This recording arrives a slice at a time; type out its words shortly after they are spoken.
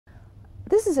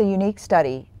This is a unique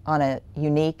study on a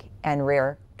unique and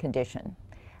rare condition.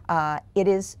 It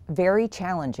is very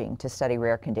challenging to study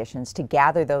rare conditions, to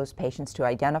gather those patients, to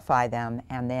identify them,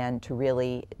 and then to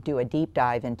really do a deep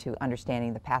dive into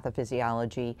understanding the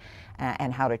pathophysiology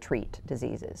and how to treat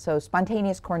diseases. So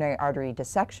spontaneous coronary artery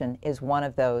dissection is one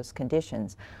of those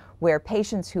conditions where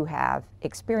patients who have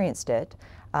experienced it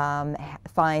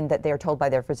find that they're told by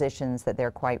their physicians that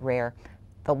they're quite rare.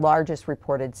 The largest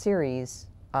reported series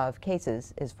of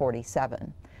cases is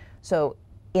 47. So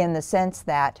in the sense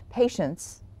that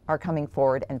patients are coming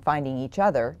forward and finding each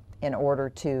other in order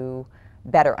to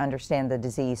better understand the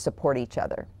disease, support each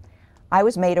other. I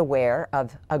was made aware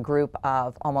of a group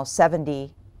of almost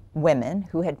 70 women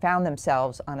who had found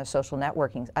themselves on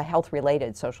a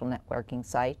health-related social networking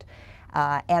site,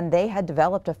 and they had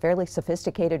developed a fairly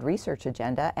sophisticated research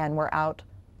agenda and were out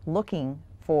looking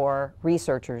for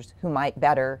researchers who might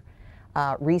better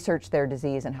research their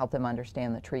disease and help them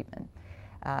understand the treatment.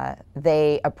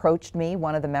 They approached me,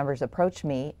 one of the members approached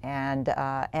me, and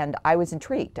I was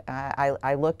intrigued.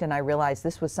 I looked and I realized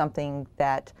this was something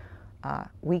that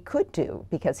we could do,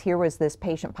 because here was this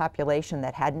patient population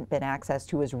that hadn't been accessed,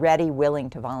 who was ready, willing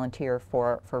to volunteer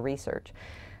for research.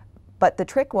 But the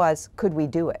trick was, could we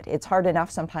do it? It's hard enough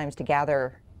sometimes to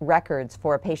gather records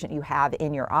for a patient you have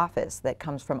in your office that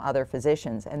comes from other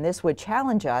physicians, and this would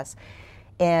challenge us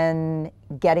in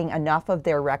getting enough of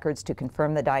their records to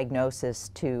confirm the diagnosis,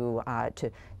 to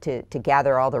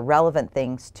gather all the relevant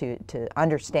things to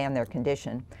understand their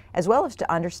condition, as well as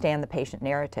to understand the patient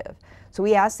narrative. So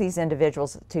we asked these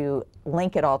individuals to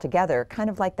link it all together, kind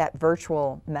of like that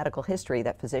virtual medical history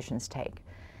that physicians take.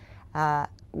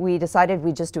 We decided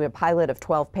we'd just do a pilot of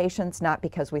 12 patients, not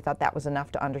because we thought that was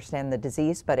enough to understand the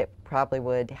disease, but it probably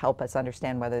would help us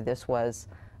understand whether this was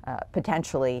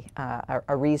potentially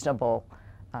a reasonable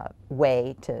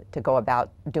way to go about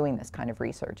doing this kind of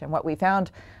research. And what we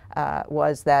found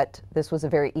was that this was a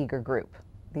very eager group.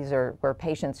 These were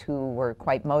patients who were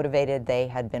quite motivated. They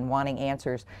had been wanting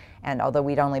answers, and although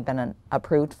we'd only been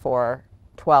approved for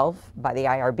 12 by the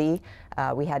IRB,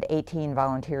 we had 18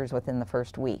 volunteers within the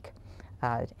first week.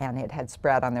 And it had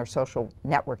spread on their social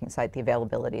networking site, the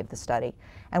availability of the study.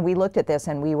 And we looked at this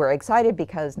and we were excited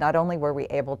because not only were we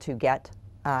able to get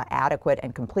adequate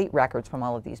and complete records from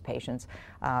all of these patients,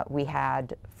 we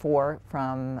had 4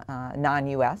 from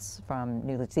non-US, from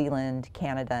New Zealand,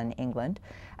 Canada, and England.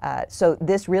 So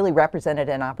this really represented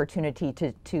an opportunity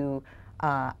to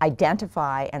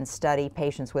identify and study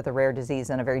patients with a rare disease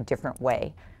in a very different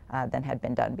way than had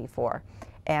been done before.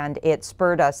 And it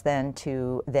spurred us then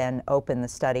to open the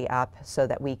study up so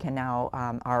that we can now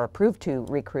are approved to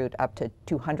recruit up to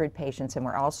 200 patients, and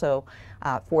we're also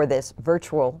for this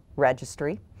virtual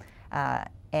registry,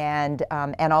 and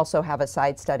also have a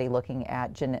side study looking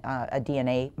at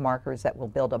DNA markers that will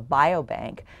build a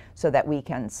biobank so that we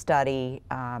can study,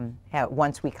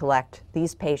 once we collect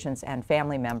these patients and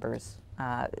family members'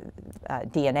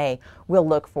 DNA, we'll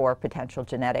look for potential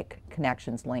genetic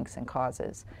connections, links, and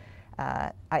causes.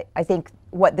 I think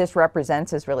what this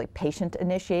represents is really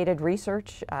patient-initiated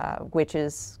research, which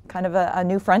is kind of a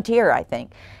new frontier, I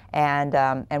think,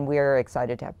 and we're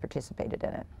excited to have participated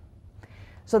in it.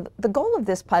 So the goal of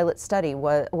this pilot study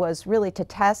was really to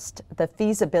test the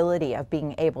feasibility of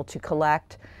being able to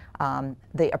collect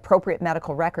the appropriate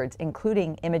medical records,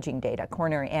 including imaging data,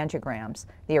 coronary angiograms,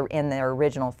 in their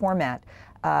original format,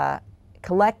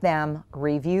 collect them,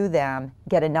 review them,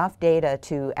 get enough data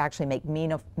to actually make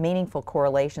meaningful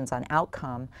correlations on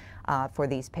outcome for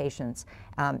these patients,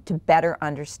 to better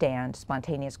understand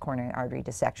spontaneous coronary artery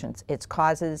dissections, its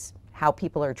causes, how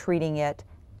people are treating it,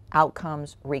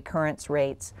 outcomes, recurrence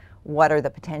rates, what are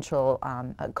the potential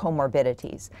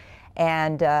comorbidities.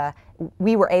 And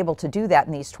we were able to do that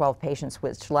in these 12 patients,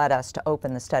 which led us to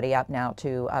open the study up now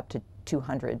to up to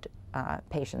 200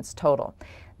 patients total.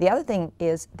 The other thing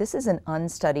is, this is an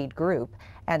unstudied group,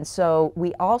 and so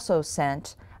we also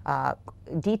sent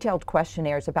detailed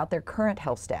questionnaires about their current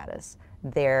health status,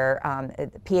 their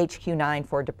PHQ-9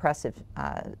 for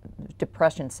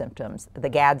depression symptoms, the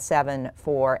GAD-7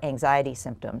 for anxiety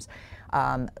symptoms,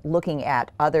 looking at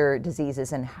other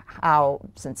diseases and how,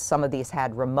 since some of these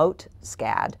had remote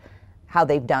SCAD, how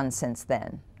they've done since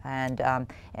then.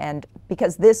 And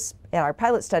because our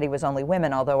pilot study was only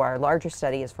women, although our larger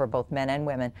study is for both men and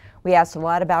women, we asked a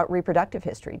lot about reproductive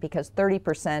history, because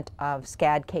 30% of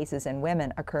SCAD cases in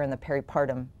women occur in the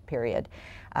peripartum period,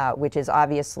 which is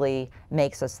obviously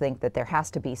makes us think that there has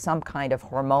to be some kind of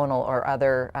hormonal or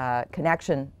other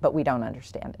connection, but we don't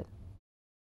understand it.